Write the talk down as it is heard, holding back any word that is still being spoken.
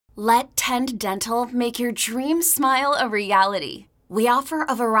Let Tend Dental make your dream smile a reality. We offer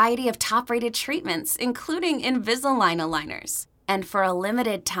a variety of top-rated treatments, including Invisalign aligners. And for a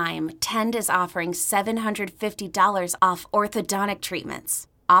limited time, Tend is offering $750 off orthodontic treatments.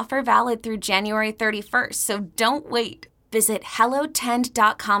 Offer valid through January 31st, so don't wait. Visit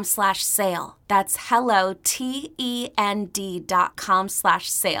hellotend.com/sale. That's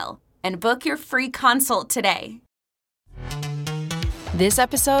hellotend.com/sale. And book your free consult today. This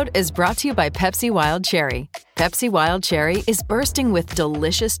episode is brought to you by Pepsi Wild Cherry. Pepsi Wild Cherry is bursting with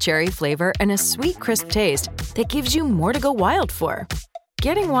delicious cherry flavor and a sweet, crisp taste that gives you more to go wild for.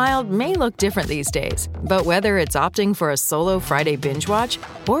 Getting wild may look different these days, but whether it's opting for a solo Friday binge watch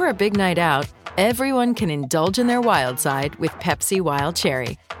or a big night out, everyone can indulge in their wild side with Pepsi Wild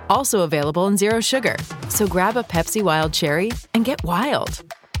Cherry. Also available in Zero Sugar. So grab a Pepsi Wild Cherry and get wild.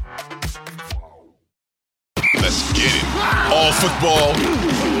 Let's get it. All football,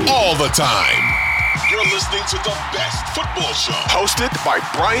 all the time. You're listening to the best football show, hosted by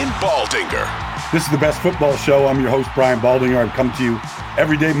Brian Baldinger. This is the best football show. I'm your host, Brian Baldinger. I come to you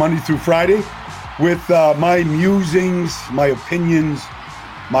every day, Monday through Friday, with my musings, my opinions,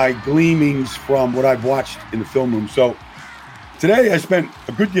 my gleamings from what I've watched in the film room. So today I spent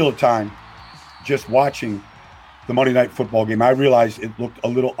a good deal of time just watching the Monday Night Football game. I realized it looked a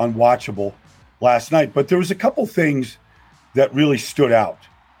little unwatchable last night, but there was a couple things that really stood out.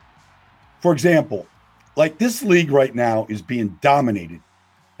 For example, like this league right now is being dominated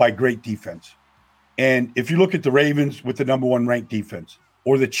by great defense. And if you look at the Ravens with the number one ranked defense,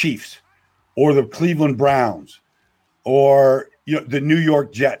 or the Chiefs, or the Cleveland Browns, or the New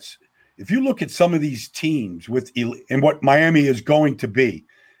York Jets, if you look at some of these teams and what Miami is going to be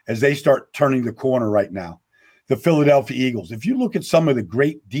as they start turning the corner right now, the Philadelphia Eagles, if you look at some of the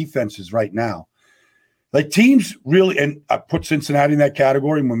great defenses right now, like teams really, and I put Cincinnati in that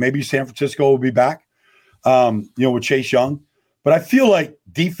category, when maybe San Francisco will be back, with Chase Young. But I feel like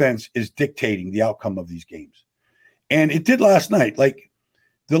defense is dictating the outcome of these games. And it did last night. Like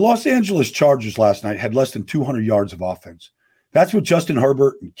the Los Angeles Chargers last night had less than 200 yards of offense. That's with Justin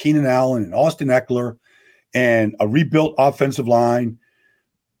Herbert and Keenan Allen and Austin Eckler and a rebuilt offensive line.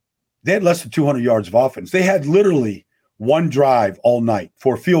 They had less than 200 yards of offense. They had literally one drive all night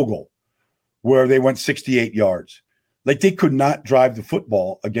for a field goal where they went 68 yards. Like they could not drive the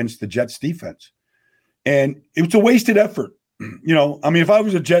football against the Jets defense. And it was a wasted effort. If I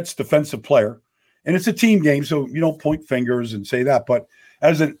was a Jets defensive player, and it's a team game, so you don't point fingers and say that, but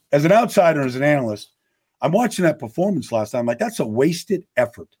as an outsider, as an analyst, I'm watching that performance last time. Like, that's a wasted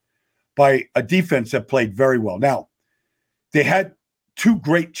effort by a defense that played very well. Now, they had two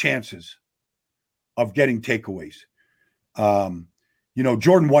great chances of getting takeaways.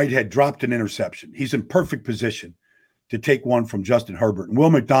 Jordan Whitehead dropped an interception. He's in perfect position to take one from Justin Herbert. And Will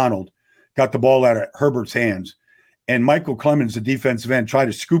McDonald got the ball out of Herbert's hands. And Michael Clemens, the defensive end, tried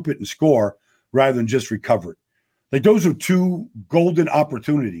to scoop it and score rather than just recover it. Like, those are two golden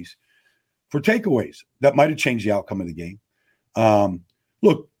opportunities for takeaways that might have changed the outcome of the game.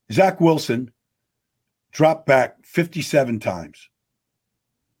 Look, Zach Wilson dropped back 57 times.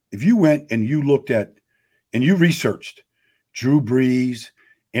 If you went and you looked at and you researched Drew Brees,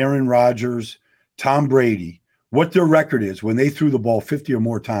 Aaron Rodgers, Tom Brady, what their record is when they threw the ball 50 or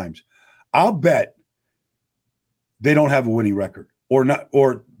more times, I'll bet they don't have a winning record, or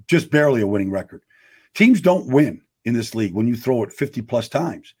just barely a winning record. Teams don't win in this league when you throw it 50 plus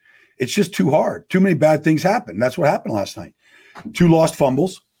times. It's just too hard. Too many bad things happen. That's what happened last night. 2 lost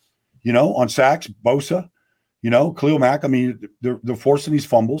fumbles, on sacks, Bosa, Khalil Mack. I mean, they're forcing these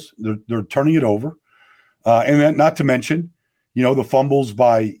fumbles. They're turning it over. And then not to mention, the fumbles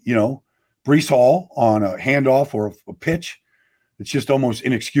by, Breece Hall on a handoff or a pitch. It's just almost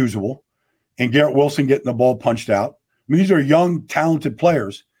inexcusable. And Garrett Wilson getting the ball punched out. I mean, these are young, talented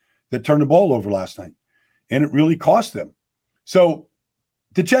players that turned the ball over last night. And it really cost them. So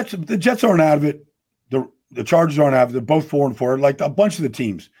the Jets aren't out of it. The Chargers aren't out of it. They're both 4-4. Like, a bunch of the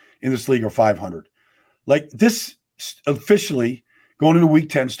teams in this league are 500. Like, this officially, going into week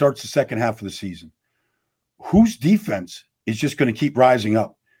 10, starts the second half of the season. Whose defense is just going to keep rising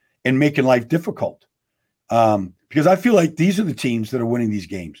up and making life difficult? Because I feel like these are the teams that are winning these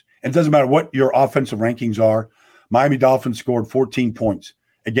games. And it doesn't matter what your offensive rankings are. Miami Dolphins scored 14 points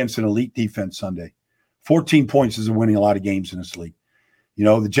against an elite defense Sunday. 14 points is winning a lot of games in this league.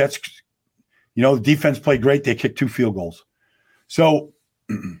 The Jets, the defense played great. They kicked 2 field goals. So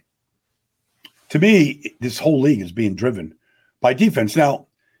to me, this whole league is being driven by defense. Now,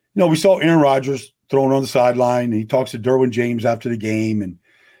 we saw Aaron Rodgers thrown on the sideline, and he talks to Derwin James after the game, and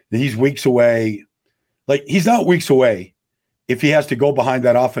he's weeks away. Like, he's not weeks away if he has to go behind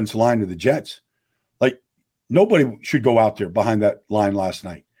that offensive line of the Jets. Like, nobody should go out there behind that line last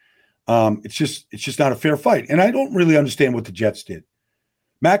night. It's just not a fair fight. And I don't really understand what the Jets did.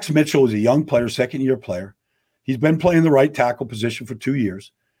 Max Mitchell is a young player, second-year player. He's been playing the right tackle position for 2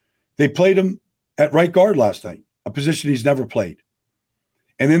 years. They played him at right guard last night, a position he's never played.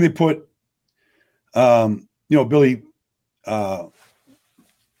 And then they put, Billy.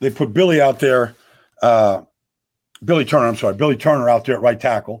 They put Billy out there. Billy Turner out there at right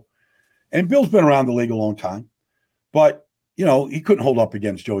tackle. And Bill's been around the league a long time, but he couldn't hold up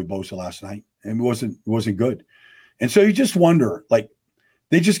against Joey Bosa last night, and it wasn't good. And so you just wonder, like,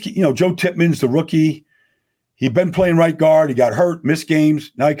 they just, Joe Tippmann's the rookie. He'd been playing right guard. He got hurt, missed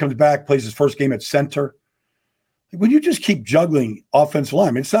games. Now he comes back, plays his first game at center. When you just keep juggling offensive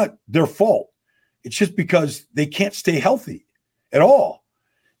linemen, it's not their fault. It's just because they can't stay healthy at all.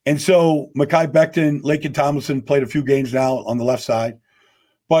 And so Mekhi Becton, Laken Tomlinson played a few games now on the left side.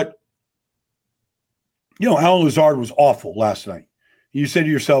 But, Alan Lazard was awful last night. You say to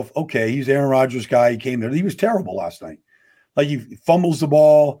yourself, okay, he's Aaron Rodgers' guy. He came there. He was terrible last night. Like, he fumbles the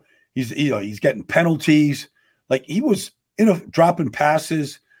ball. He's getting penalties. Like, he was dropping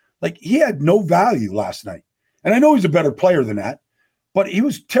passes. Like, he had no value last night. And I know he's a better player than that, but he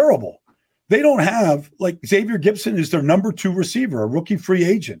was terrible. They don't have, like, Xavier Gipson is their number 2 receiver, a rookie free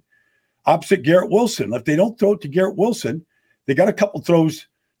agent, opposite Garrett Wilson. If they don't throw it to Garrett Wilson, they got a couple throws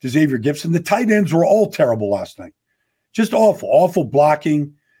to Xavier Gipson. The tight ends were all terrible last night. Just awful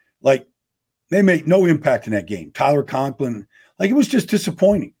blocking. Like, they made no impact in that game. Tyler Conklin, like, it was just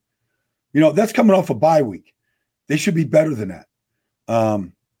disappointing. That's coming off a bye week. They should be better than that.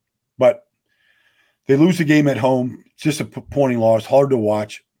 But they lose the game at home. It's just a disappointing loss, hard to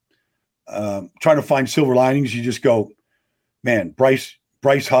watch. Trying to find silver linings, you just go, man, Bryce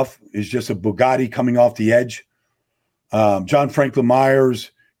Huff is just a Bugatti coming off the edge. John Franklin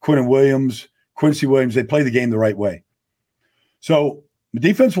Myers, Quincy Williams, they play the game the right way. So the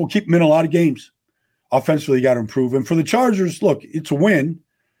defense will keep them in a lot of games. Offensively, you got to improve. And for the Chargers, look, it's a win.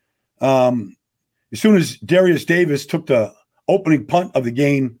 As soon as Darius Davis took the opening punt of the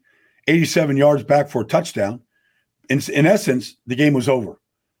game, 87 yards back for a touchdown, in essence, the game was over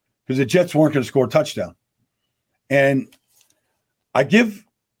because the Jets weren't going to score a touchdown. And I give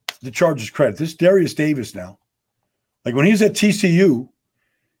the Chargers credit. This Darius Davis now, like, when he was at TCU,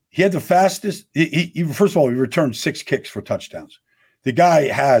 he had the fastest. First of all, he returned 6 kicks for touchdowns. The guy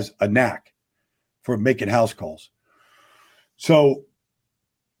has a knack for making house calls. So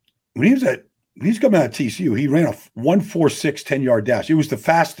when he's coming out of TCU, he ran a 1.46 10-yard dash. It was the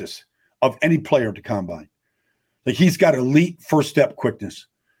fastest of any player at the combine. Like, he's got elite first step quickness,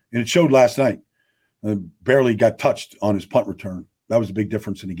 and it showed last night. Barely got touched on his punt return. That was a big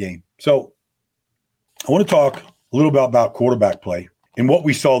difference in the game. So I want to talk a little bit about quarterback play and what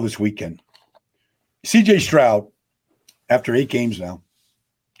we saw this weekend. C.J. Stroud, after 8 games now,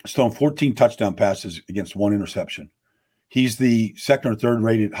 has thrown 14 touchdown passes against 1 interception. He's the second or third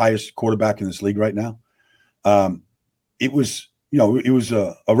rated highest quarterback in this league right now. It was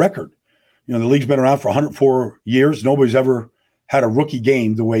a record. The league's been around for 104 years. Nobody's ever had a rookie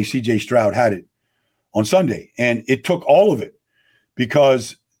game the way C.J. Stroud had it on Sunday. And it took all of it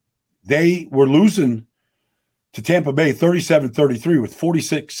because they were losing to Tampa Bay 37-33 with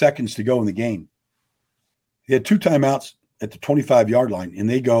 46 seconds to go in the game. They had 2 timeouts at the 25-yard line, and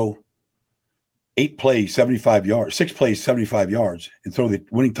they go 6 plays, 75 yards, and throw the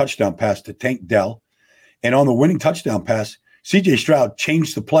winning touchdown pass to Tank Dell. And on the winning touchdown pass, C.J. Stroud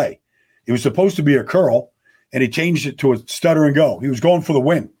changed the play. It was supposed to be a curl, and he changed it to a stutter and go. He was going for the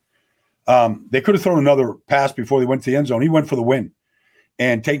win. They could have thrown another pass before they went to the end zone. He went for the win.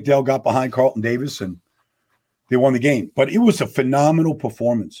 And Tank Dell got behind Carlton Davis, and they won the game. But it was a phenomenal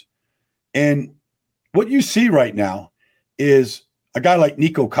performance. And what you see right now is a guy like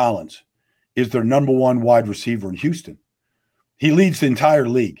Nico Collins is their number 1 wide receiver in Houston. He leads the entire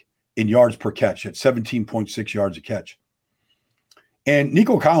league in yards per catch at 17.6 yards a catch. And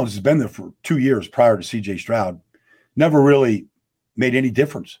Nico Collins has been there for 2 years prior to C.J. Stroud. Never really made any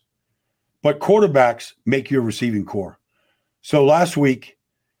difference. But quarterbacks make your receiving core. So last week,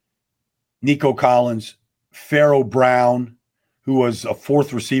 Nico Collins, Pharaoh Brown, who was a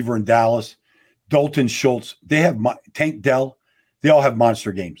 4th receiver in Dallas, Dalton Schultz, they have Tank Dell, they all have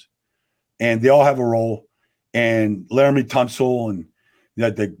monster games. And they all have a role. And Laramie Tunsil and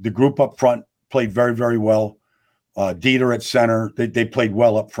the group up front played very, very well. Dieter at center, they played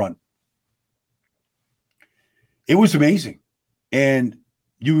well up front. It was amazing. And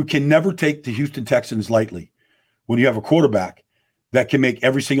you can never take the Houston Texans lightly when you have a quarterback that can make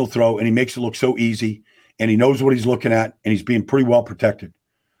every single throw, and he makes it look so easy. and he knows what he's looking at, and he's being pretty well protected.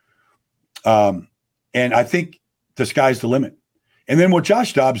 And I think the sky's the limit. And then what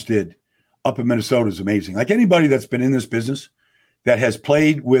Josh Dobbs did up in Minnesota is amazing. Like anybody that's been in this business that has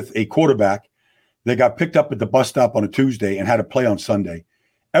played with a quarterback that got picked up at the bus stop on a Tuesday and had to play on Sunday,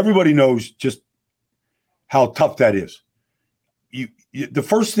 everybody knows just how tough that is. The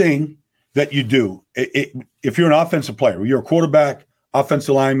first thing that you do, if you're an offensive player, you're a quarterback,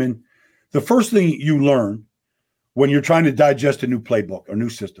 offensive lineman, the first thing you learn when you're trying to digest a new playbook or new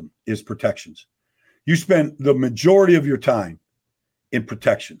system is protections. You spend the majority of your time in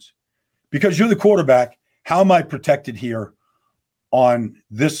protections because you're the quarterback. How am I protected here on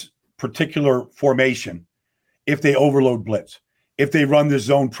this particular formation if they overload blitz, if they run the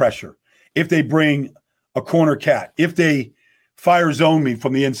zone pressure, if they bring a corner cat, if they fire zone me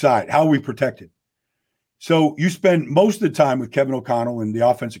from the inside? How are we protected? So you spend most of the time with Kevin O'Connell and the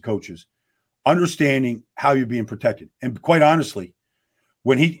offensive coaches understanding how you're being protected. And quite honestly,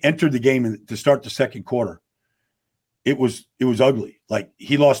 when he entered the game to start the second quarter, it was ugly. Like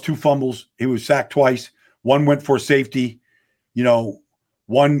he lost 2 fumbles. He was sacked twice. One went for safety.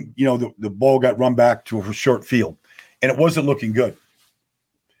 One, the ball got run back to a short field, and it wasn't looking good.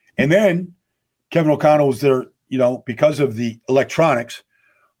 And then Kevin O'Connell was there, because of the electronics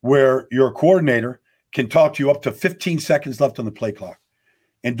where your coordinator can talk to you up to 15 seconds left on the play clock.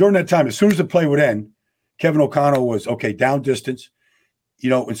 And during that time, as soon as the play would end, Kevin O'Connell was, okay, down distance,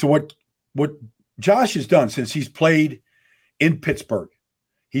 and so what Josh has done since he's played in Pittsburgh,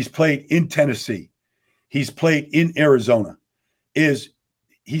 he's played in Tennessee, he's played in Arizona, is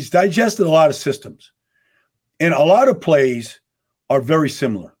he's digested a lot of systems. And a lot of plays are very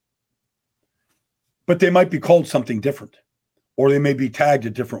similar, but they might be called something different, or they may be tagged a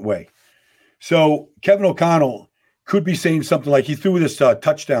different way. So Kevin O'Connell could be saying something like he threw this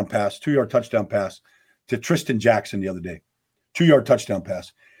touchdown pass, 2-yard touchdown pass to Tristan Jackson the other day, 2-yard touchdown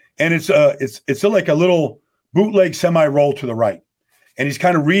pass. And it's like a little bootleg semi-roll to the right. And he's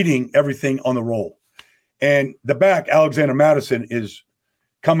kind of reading everything on the roll. And the back, Alexander Madison, is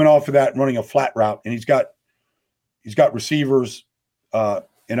coming off of that and running a flat route. And he's got receivers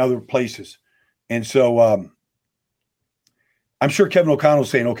in other places. And so I'm sure Kevin O'Connell is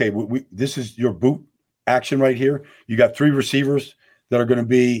saying, okay, this is your boot action right here. You got 3 receivers that are going to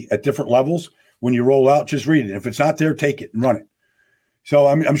be at different levels. When you roll out, just read it. If it's not there, take it and run it. So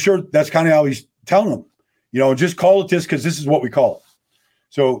I'm sure that's kind of how he's telling them, just call it this because this is what we call it.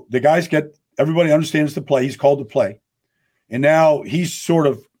 So the guys everybody understands the play. He's called the play. And now he's sort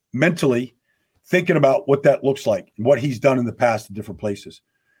of mentally thinking about what that looks like and what he's done in the past in different places.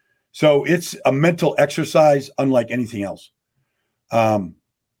 So it's a mental exercise unlike anything else. And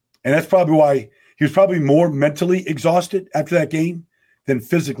that's probably why he was probably more mentally exhausted after that game than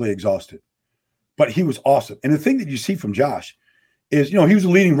physically exhausted. But he was awesome. And the thing that you see from Josh is, he was a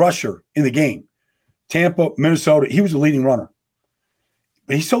leading rusher in the game. Tampa, Minnesota, he was a leading runner.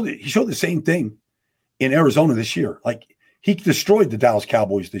 But he showed the same thing in Arizona this year. Like he destroyed the Dallas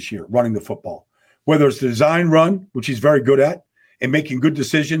Cowboys this year running the football. Whether it's the design run, which he's very good at, and making good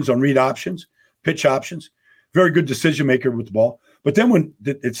decisions on read options, pitch options, very good decision maker with the ball. But then when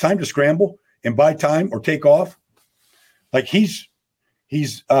it's time to scramble and buy time or take off, like he's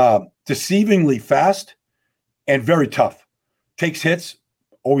deceivingly fast and very tough. Takes hits,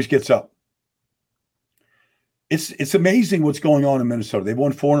 always gets up. It's amazing what's going on in Minnesota. They've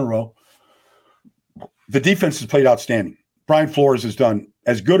won 4 in a row. The defense has played outstanding. Brian Flores has done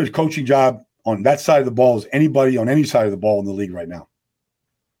as good a coaching job on that side of the ball as anybody on any side of the ball in the league right now.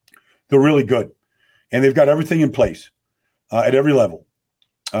 They're really good. And they've got everything in place at every level.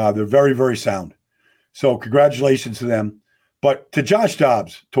 They're very, very sound. So congratulations to them. But to Josh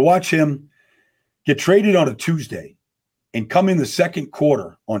Dobbs, to watch him get traded on a Tuesday and come in the second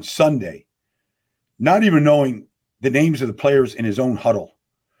quarter on Sunday, not even knowing the names of the players in his own huddle,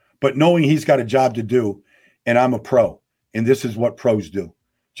 but knowing he's got a job to do, and I'm a pro, and this is what pros do.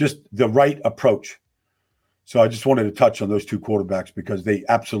 Just the right approach. So I just wanted to touch on those 2 quarterbacks because they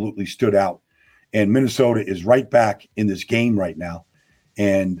absolutely stood out. And Minnesota is right back in this game right now.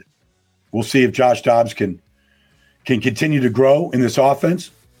 And we'll see if Josh Dobbs can continue to grow in this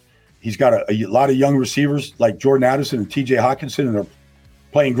offense. He's got a lot of young receivers like Jordan Addison and TJ Hawkinson, and they're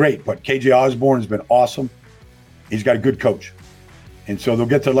playing great. But KJ Osborne has been awesome. He's got a good coach. And so they'll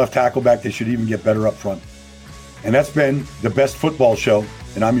get their left tackle back. They should even get better up front. And that's been the Best Football Show.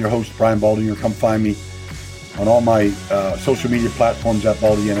 And I'm your host, Brian Baldinger. Come find me on all my social media platforms at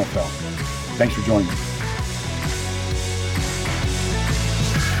Baldy NFL. Thanks for joining me.